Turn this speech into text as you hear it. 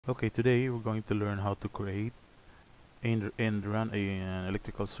Okay, today we're going to learn how to create and run an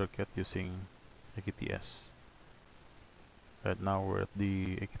electrical circuit using EKTS. Right now we're at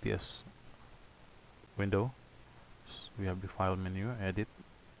the EKTS window. We have the file menu, edit,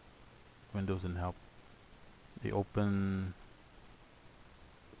 Windows and help. The open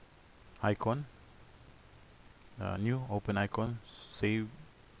icon, new open icon, save,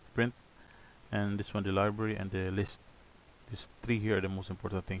 print, and this one the library and the list. These three here are the most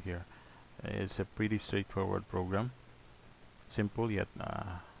important thing here. It's a pretty straightforward program, simple yet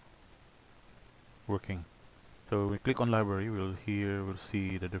working. So we click on library, we'll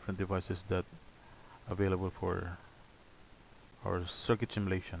see the different devices that available for our circuit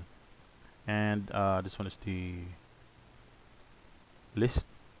simulation. And this one is list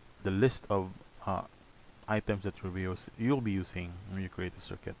the list of items that you'll be using when you create a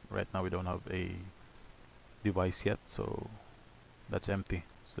circuit. Right now we don't have a device yet, so that's empty.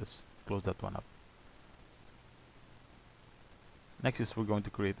 So let's close that one up. Next is we're going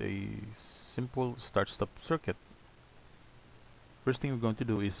to create a simple start-stop circuit. First thing we're going to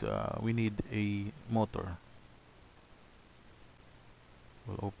do is we need a motor.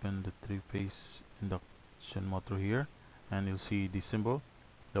 We'll open the three-phase induction motor here, and you'll see the symbol.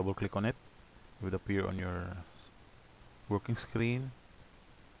 Double click on it. It will appear on your working screen.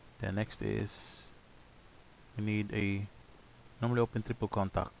 Then next is we need a normally open triple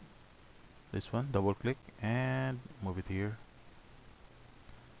contact. This one, double click and move it here.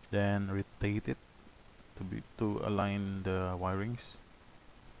 Then rotate it to align the wirings.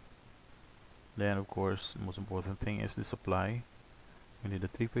 Then of course the most important thing is the supply. We need a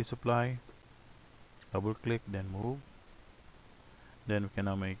three-phase supply. Double click, then move. Then we can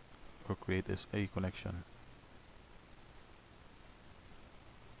now make or create a connection.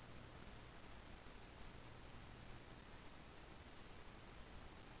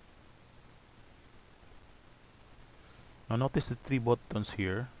 Now notice the three buttons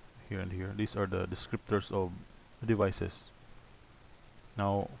here, here and here. These are the descriptors of the devices.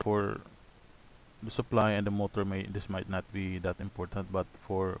 Now for the supply and the motor, this might not be that important, but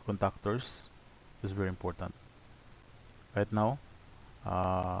for contactors, this is very important. Right now,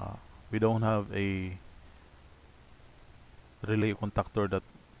 we don't have a relay contactor that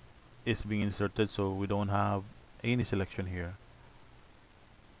is being inserted, so we don't have any selection here.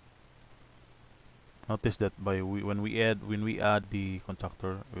 Notice that when we add the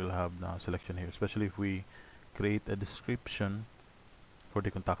contactor, we'll have the selection here, especially if we create a description for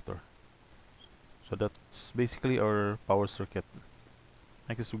the contactor. So that's basically our power circuit.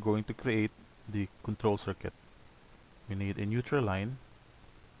 Next, we're going to create the control circuit. We need a neutral line.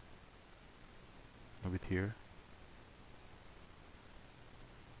 Move it here.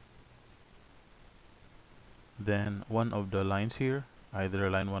 Then one of the lines here, either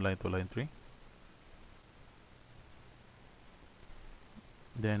line 1, line 2, line 3.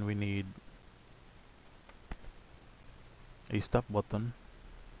 Then we need a stop button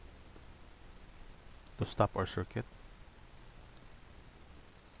to stop our circuit,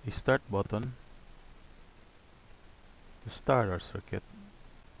 a start button to start our circuit,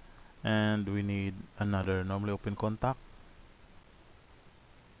 and we need another normally open contact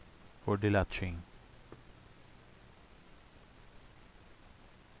for the latching.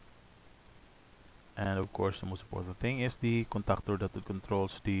 And of course the most important thing is the contactor that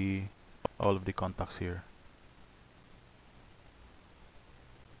controls all of the contacts here.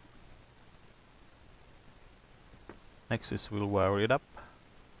 Next is we'll wire it up.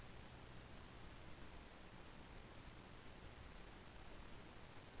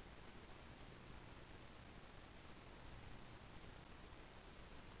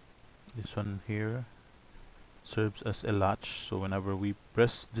 This one here serves as a latch, so whenever we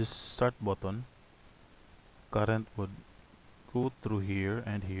press this start button, current would go through here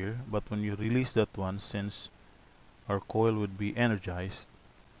and here, but when you release that one, since our coil would be energized,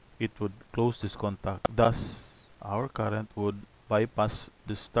 it would close this contact. Thus our current would bypass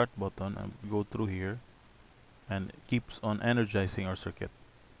the start button and go through here and keeps on energizing our circuit.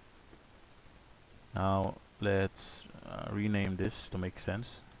 Now let's rename this to make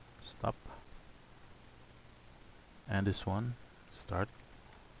sense. Stop, and this one start,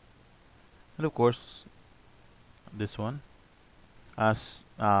 and of course this one, as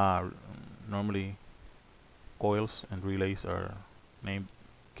normally coils and relays are named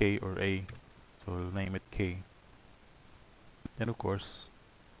K or A, so we'll name it K. Then of course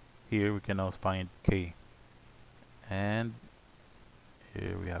here we can now find K, and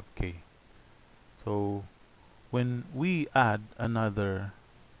here we have K. So when we add another,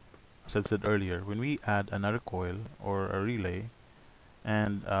 as I said earlier, when we add another coil or a relay,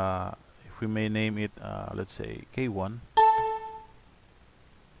 And if we may name it, let's say K1,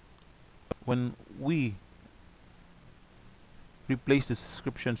 when we replace the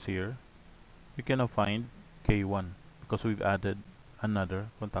descriptions here, we can now find K1 because we've added another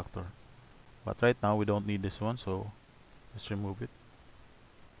contactor. But right now we don't need this one, so let's remove it.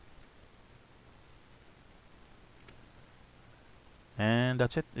 And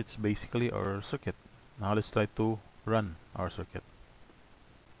that's it. It's basically our circuit. Now let's try to run our circuit.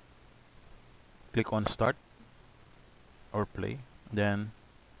 Click on start or play, then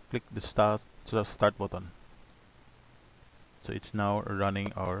click the start button. So it's now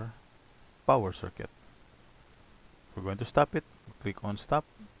running our power circuit. We're going to stop it. Click on stop,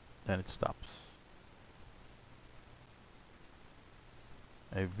 then it stops.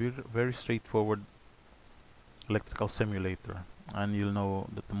 A very straightforward electrical simulator, and you'll know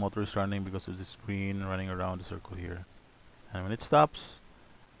that the motor is running because of the screen running around the circle here. And when it stops,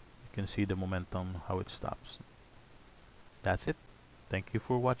 you can see the momentum, how it stops. That's it. Thank you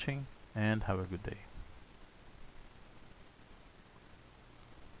for watching and have a good day.